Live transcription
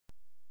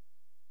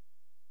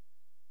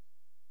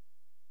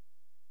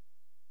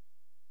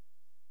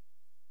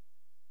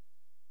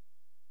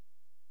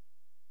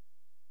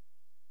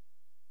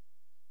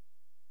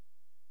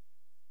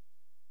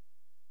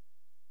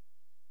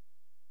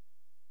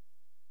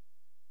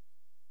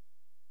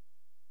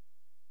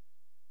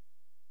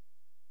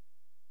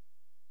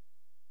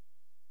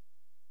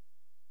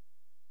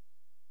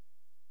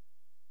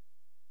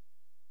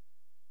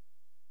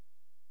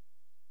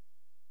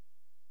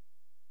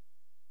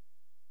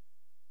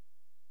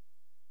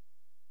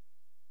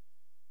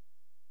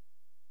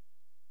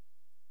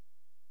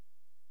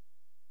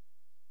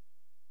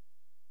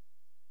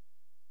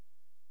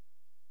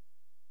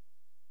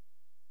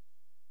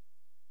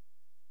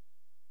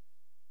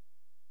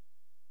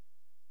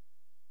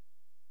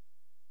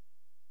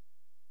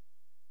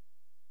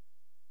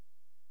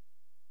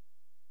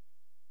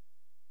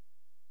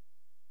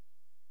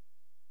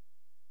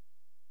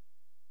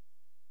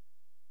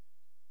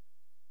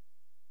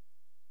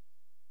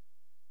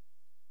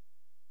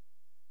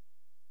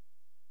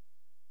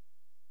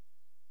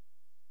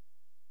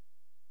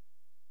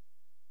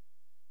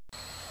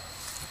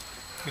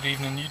Good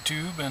evening,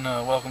 YouTube, and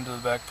welcome to the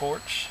back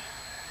porch.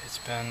 It's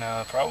been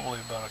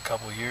probably about a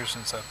couple years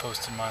since I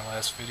posted my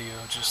last video.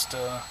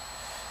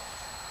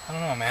 I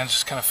don't know, man,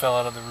 just kind of fell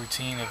out of the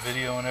routine of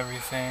video and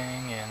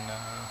everything, and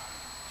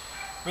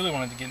really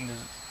wanted to get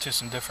into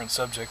some different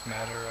subject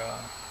matter.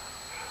 A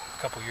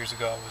couple years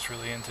ago,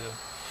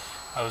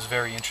 I was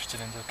very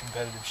interested into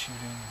competitive shooting,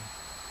 and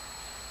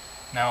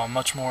now I'm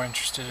much more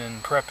interested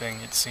in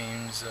prepping. It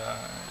seems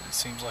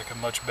like a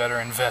much better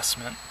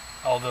investment.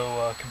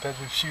 Although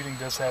competitive shooting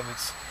does have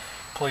its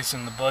place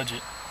in the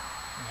budget,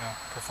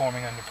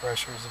 performing under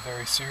pressure is a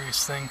very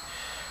serious thing.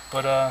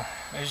 But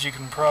as you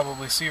can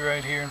probably see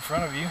right here in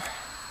front of you,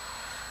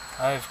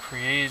 I've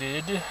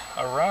created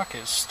a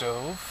rocket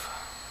stove.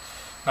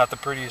 Not the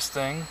prettiest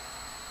thing,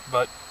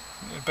 but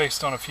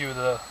based on a few of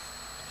the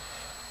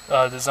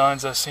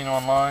designs I've seen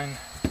online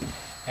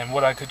and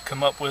what I could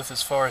come up with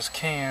as far as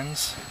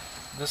cans,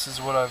 this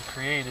is what I've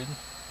created.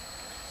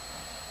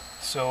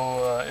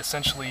 So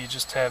essentially you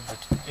just have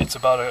it's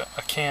about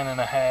a can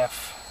and a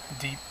half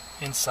deep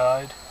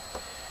inside,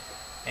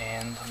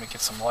 and let me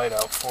get some light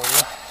out for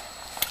you.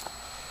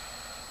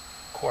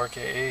 Quark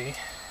AA,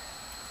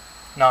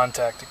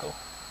 non-tactical,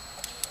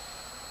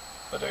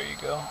 but there you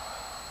go.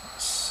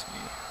 Let's see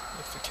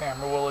if the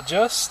camera will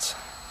adjust.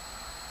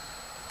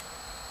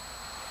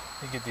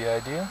 You get the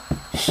idea.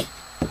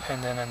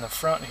 And then in the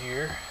front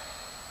here,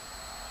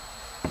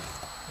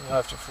 you'll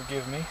have to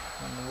forgive me,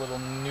 I'm a little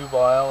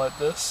nubile at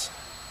this.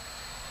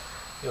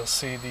 You'll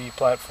see the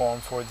platform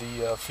for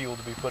the fuel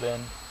to be put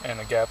in and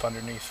a gap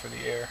underneath for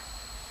the air.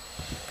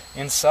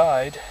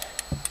 Inside,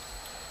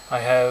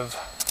 I have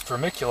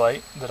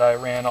vermiculite that I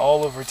ran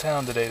all over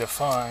town today to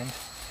find.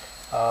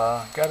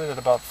 Got it at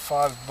about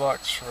 $5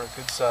 for a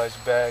good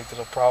sized bag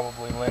that'll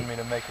probably lend me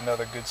to make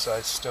another good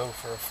sized stove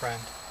for a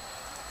friend.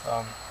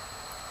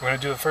 We're going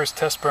to do the first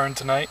test burn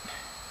tonight.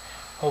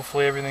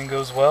 Hopefully everything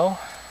goes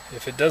well.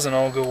 If it doesn't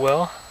all go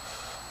well,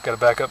 got a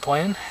backup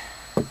plan.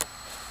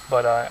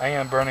 But I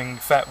am burning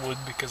fat wood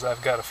because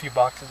I've got a few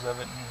boxes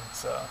of it,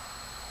 and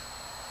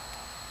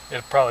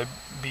it'll probably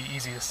be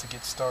easiest to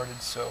get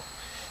started. So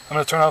I'm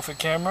going to turn off the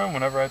camera, and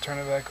whenever I turn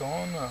it back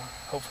on,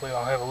 hopefully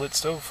I'll have a lit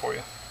stove for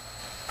you.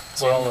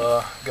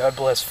 Well, God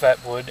bless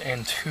fat wood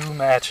and 2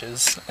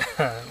 matches.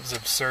 It was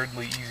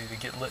absurdly easy to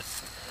get lit.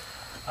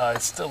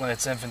 It's still in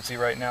its infancy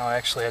right now. I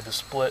actually had to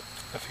split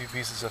a few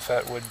pieces of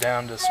fat wood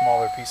down to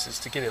smaller pieces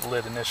to get it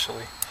lit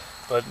initially,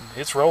 but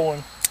it's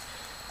rolling.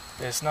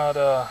 It's not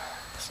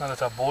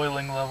at a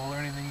boiling level or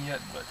anything yet,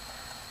 but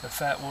the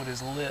fat wood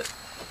is lit.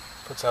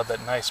 Puts out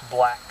that nice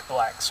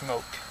black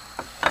smoke.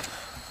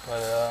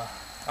 But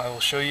I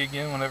will show you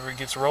again whenever it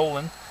gets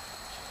rolling.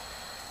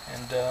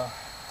 And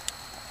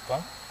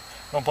well,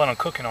 I don't plan on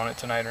cooking on it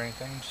tonight or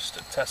anything, just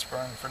a test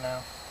burn for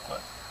now.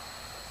 But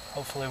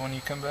hopefully when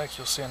you come back,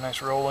 you'll see a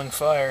nice rolling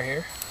fire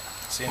here.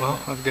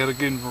 Well, I've got a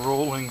good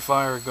rolling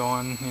fire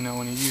going.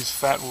 When you use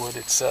fat wood,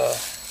 it's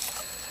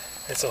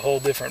a whole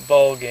different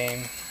ball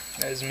game.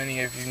 As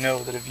many of you know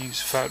that have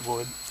used fat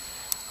wood,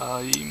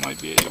 you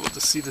might be able to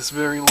see this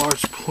very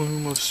large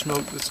plume of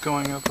smoke that's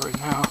going up right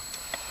now.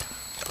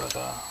 But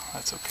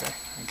that's okay.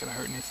 Ain't gonna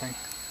hurt anything.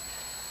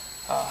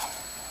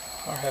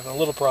 We're having a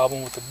little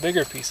problem with the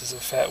bigger pieces of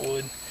fat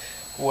wood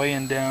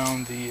weighing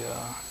down the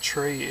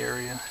tray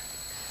area,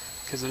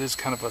 because it is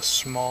kind of a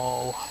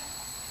small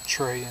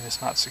tray and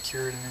it's not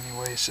secured in any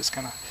way. It's just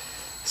kind of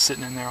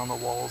sitting in there on the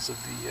walls of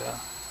the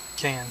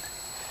can.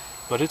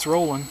 But it's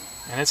rolling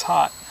and it's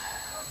hot.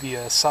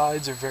 The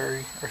sides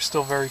are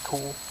still very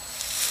cool,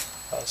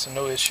 so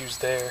no issues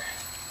there.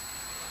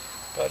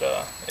 But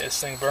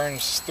this thing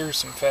burns through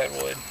some fat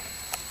wood.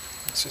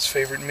 It's his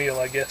favorite meal,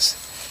 I guess.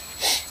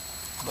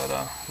 But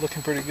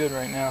looking pretty good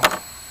right now.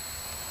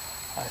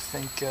 I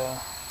think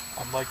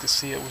I'd like to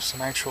see it with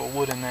some actual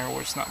wood in there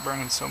where it's not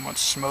burning so much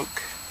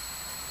smoke.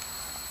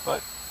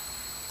 But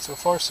so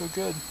far so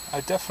good.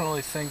 I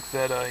definitely think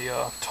that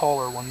a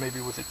taller one, maybe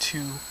with a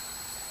 2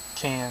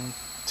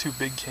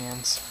 big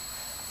cans,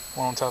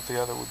 one on top of the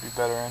other, would be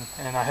better.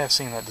 And I have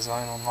seen that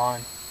design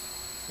online,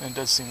 and it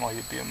does seem like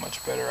it'd be a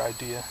much better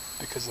idea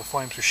because the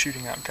flames are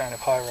shooting out kind of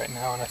high right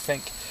now, and I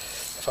think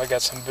if I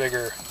got some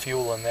bigger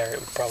fuel in there,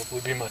 it would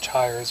probably be much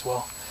higher as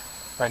well.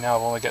 Right now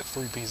I've only got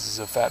 3 pieces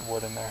of fat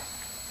wood in there.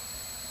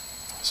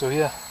 So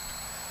yeah,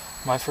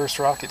 my first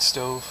rocket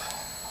stove,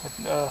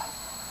 I'd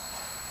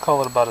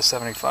call it about a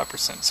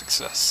 75%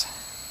 success.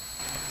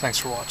 Thanks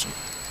for watching.